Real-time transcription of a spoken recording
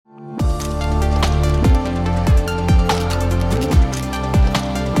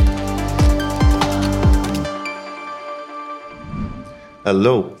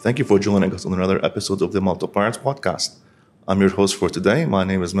Hello, thank you for joining us on another episode of the Multipliers podcast. I'm your host for today. My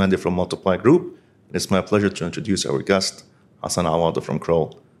name is Mandy from Multiply Group, and it's my pleasure to introduce our guest, Hassan Awada from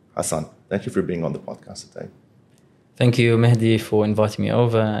Kroll. Hassan, thank you for being on the podcast today. Thank you, Mehdi, for inviting me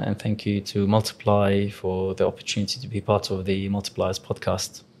over, and thank you to Multiply for the opportunity to be part of the Multipliers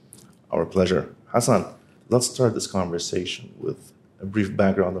podcast. Our pleasure. Hassan, let's start this conversation with a brief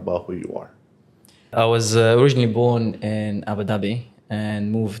background about who you are. I was originally born in Abu Dhabi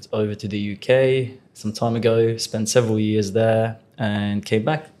and moved over to the UK some time ago, spent several years there, and came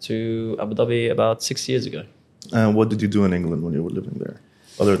back to Abu Dhabi about 6 years ago. And what did you do in England when you were living there,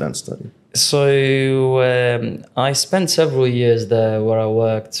 other than study? So I spent several years there where I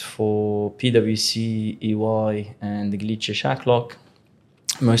worked for PwC, EY, and the Gleacher Shacklock,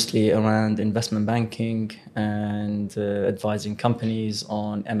 mostly around investment banking and advising companies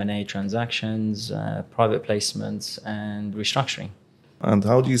on M&A transactions, private placements, and restructuring. And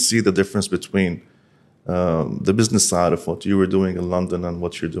how do you see the difference between the business side of what you were doing in London and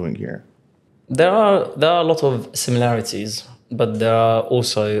what you're doing here? There are a lot of similarities, but there are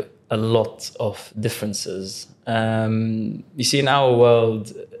also a lot of differences. You see, in our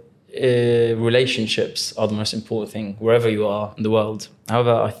world, relationships are the most important thing wherever you are in the world.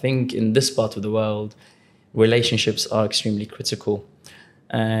 However, I think in this part of the world, relationships are extremely critical,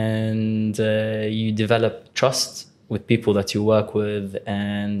 and you develop trust with people that you work with,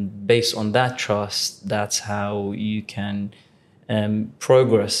 and based on that trust, that's how you can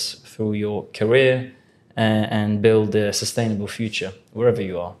progress through your career and build a sustainable future wherever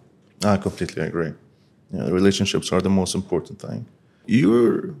you are. I completely agree. The relationships are the most important thing.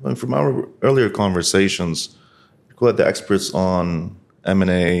 From our earlier conversations, you're quite the experts on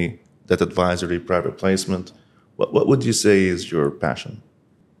M&A, debt advisory, private placement. What would you say is your passion?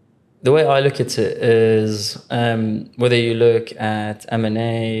 The way I look at it is whether you look at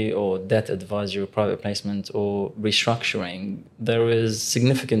M&A or debt advisory, private placement or restructuring, there is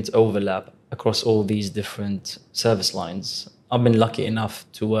significant overlap across all these different service lines. I've been lucky enough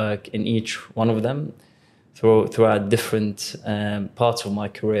to work in each one of them throughout different parts of my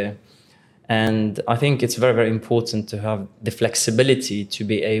career. And I think it's very, very important to have the flexibility to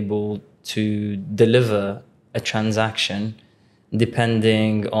be able to deliver a transaction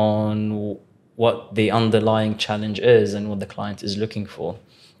depending on what the underlying challenge is and what the client is looking for.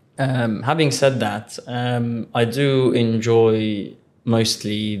 Having said that, I do enjoy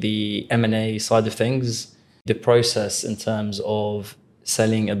mostly the M&A side of things, the process in terms of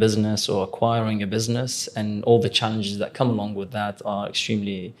selling a business or acquiring a business, and all the challenges that come along with that are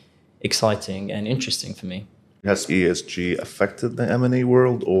extremely exciting and interesting for me. Has ESG affected the M&A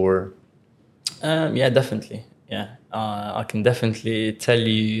world or? Yeah, definitely. Yeah, I can definitely tell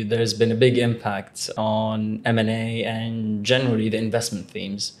you there's been a big impact on M&A and generally the investment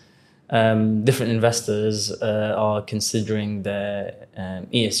themes. Different investors are considering their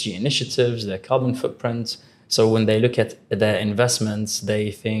ESG initiatives, their carbon footprint. So when they look at their investments,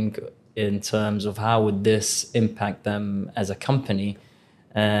 they think in terms of how would this impact them as a company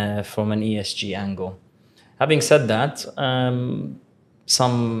from an ESG angle. Having said that,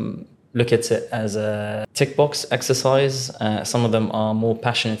 some look at it as a tick box exercise. Some of them are more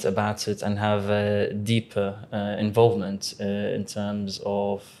passionate about it and have a deeper involvement in terms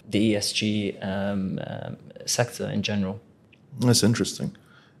of the ESG sector in general. That's interesting.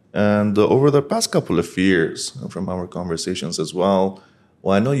 And over the past couple of years, from our conversations as well,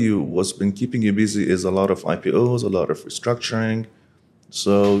 I know what's been keeping you busy is a lot of IPOs, a lot of restructuring.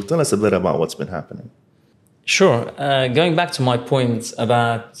 So tell us a bit about what's been happening. Sure. Going back to my point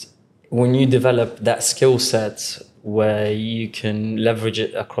about when you develop that skill set where you can leverage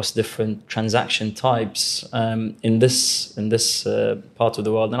it across different transaction types in this part of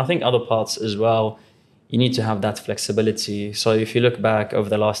the world, and I think other parts as well, you need to have that flexibility. So if you look back over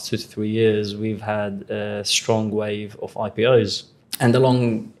the last 2 to 3 years, we've had a strong wave of IPOs. And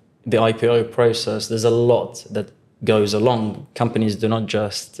along the IPO process, there's a lot that goes along. Companies do not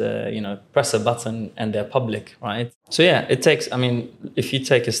just, press a button and they're public, right? So yeah, if you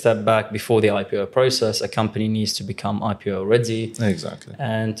take a step back before the IPO process, a company needs to become IPO ready. Exactly.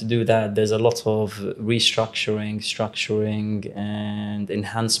 And to do that, there's a lot of restructuring, structuring, and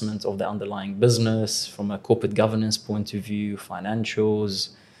enhancement of the underlying business from a corporate governance point of view, financials,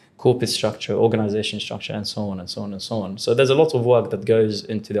 corporate structure, organization structure, and so on and so on and so on. So there's a lot of work that goes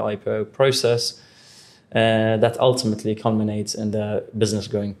into the IPO process that ultimately culminates in the business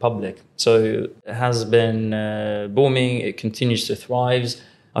going public. So it has been booming. It continues to thrive.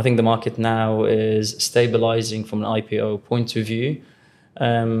 I think the market now is stabilizing from an IPO point of view.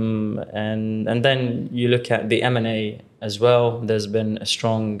 And then you look at the M&A as well. There's been a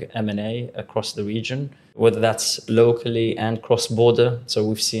strong M&A across the region, whether that's locally and cross-border. So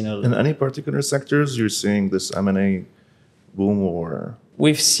we've seen in any particular sectors you're seeing this M&A boom, or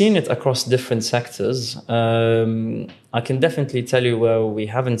we've seen it across different sectors. I can definitely tell you where we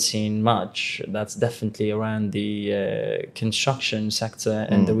haven't seen much. That's definitely around the construction sector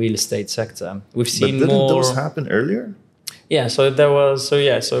and the real estate sector. We've seen but didn't more. those happen earlier? Yeah, so there was. So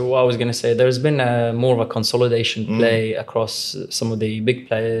what I was going to say, there's been more of a consolidation play across some of the big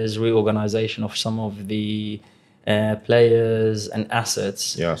players, reorganization of some of the players and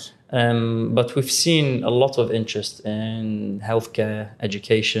assets. Yes. But we've seen a lot of interest in healthcare,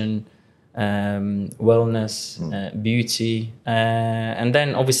 education, wellness, beauty, and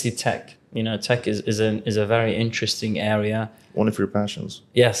then obviously tech. Tech is a very interesting area. One of your passions.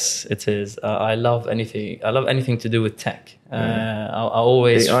 Yes, it is. I love anything. I love anything to do with tech. I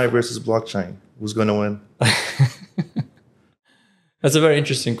always AI versus blockchain. Who's going to win? That's a very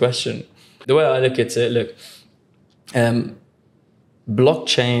interesting question. The way I look at it,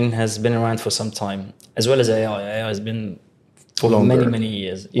 blockchain has been around for some time, as well as AI. AI has been for many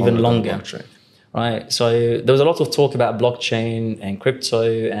years, even longer. Right. So there was a lot of talk about blockchain and crypto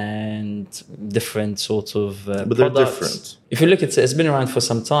and different sort of but products. they're different. If you look at it, it's been around for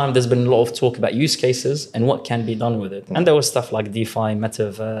some time. There's been a lot of talk about use cases and what can be done with it. And there was stuff like DeFi,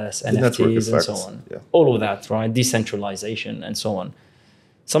 metaverse, NFTs, and so on. Yeah. All of that, right? Decentralization and so on.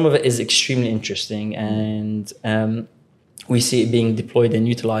 Some of it is extremely interesting, and we see it being deployed and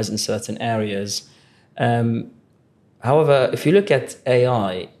utilized in certain areas. However, if you look at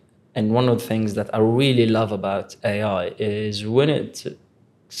AI, and one of the things that I really love about AI is when it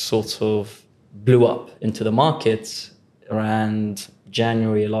sort of blew up into the market around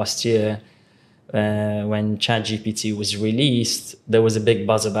January last year, when ChatGPT was released, there was a big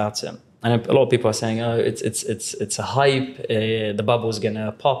buzz about it. And a lot of people are saying, oh, it's a hype, the bubble's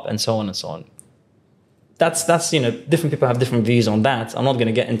gonna pop, and so on and so on. That's different people have different views on that. I'm not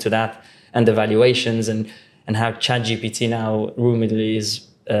gonna get into that and the valuations and how ChatGPT now rumoredly is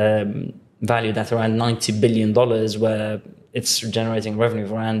valued at around $90 billion, where it's generating revenue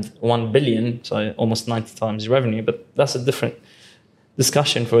of around $1 billion, so almost 90 times revenue. But that's a different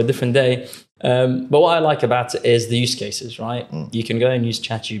discussion for a different day. But what I like about it is the use cases, right? You can go and use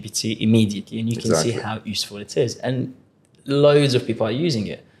ChatGPT immediately, and you can see how useful it is. And loads of people are using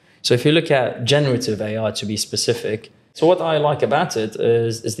it. So if you look at generative AI, to be specific, so what I like about it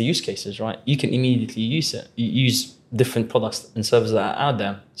is the use cases, right? You can immediately use it. You use different products and services that are out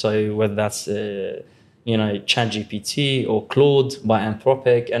there. So whether that's ChatGPT or Claude by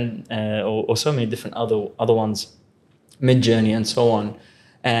Anthropic, and or so many different other ones, Midjourney and so on.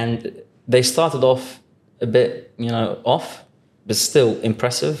 And they started off a bit, off, but still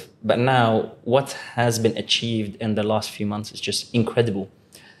impressive. But now what has been achieved in the last few months is just incredible.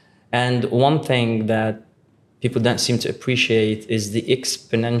 And one thing that people don't seem to appreciate is the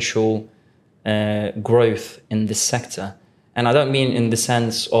exponential growth in this sector. And I don't mean in the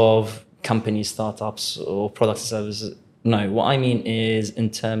sense of companies, startups, or products and services. No, what I mean is in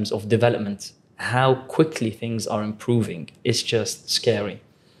terms of development, how quickly things are improving. It's just scary,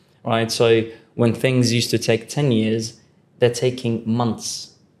 right? So when things used to take 10 years, they're taking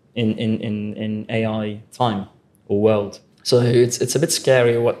months in AI time or world. So it's a bit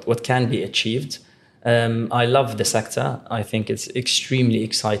scary what can be achieved. I love the sector. I think it's extremely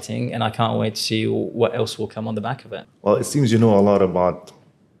exciting, and I can't wait to see what else will come on the back of it. Well, it seems you know a lot about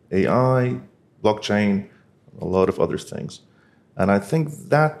AI, blockchain, a lot of other things. And I think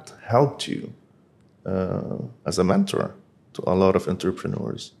that helped you as a mentor to a lot of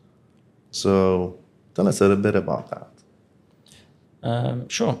entrepreneurs. So tell us a little bit about that.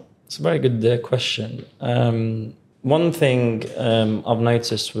 Sure. It's a very good question. One thing I've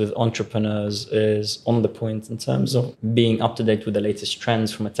noticed with entrepreneurs is on the point in terms of being up to date with the latest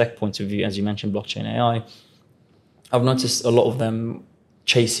trends from a tech point of view, as you mentioned, blockchain AI. I've noticed a lot of them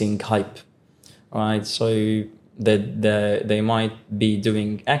chasing hype, right? So they might be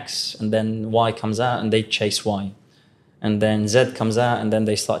doing X, and then Y comes out and they chase Y. And then Z comes out and then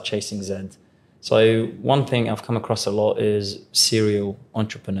they start chasing Z. So one thing I've come across a lot is serial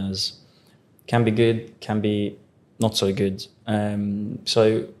entrepreneurs. Can be good, can be not so good.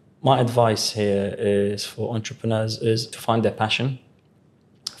 So my advice here is for entrepreneurs is to find their passion,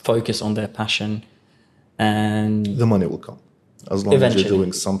 focus on their passion, and the money will come as long as you're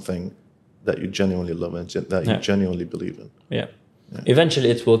doing something that you genuinely love and that you genuinely believe in. Yeah. Eventually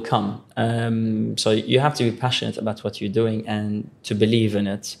it will come. So you have to be passionate about what you're doing and to believe in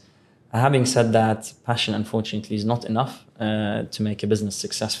it. Having said that, passion, unfortunately, is not enough to make a business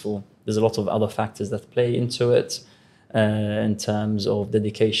successful. There's a lot of other factors that play into it in terms of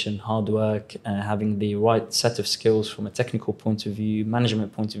dedication, hard work, having the right set of skills from a technical point of view,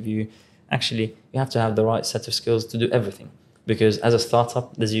 management point of view. Actually, you have to have the right set of skills to do everything. Because as a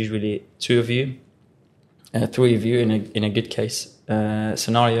startup, there's usually 2 of you, 3 of you in a good case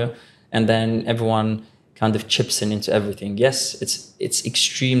scenario, and then everyone kind of chips into everything. Yes, it's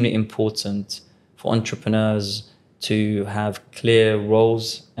extremely important for entrepreneurs to have clear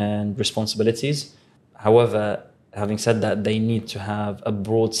roles and responsibilities. However, having said that, they need to have a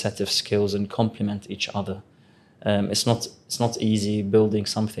broad set of skills and complement each other. It's not easy building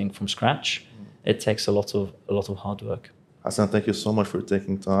something from scratch. It takes a lot of hard work. Hassan, thank you so much for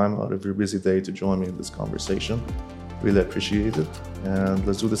taking time out of your busy day to join me in this conversation. Really appreciate it, and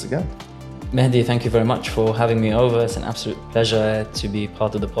let's do this again. Mehdi, thank you very much for having me over. It's an absolute pleasure to be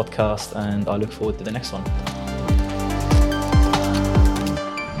part of the podcast, and I look forward to the next one.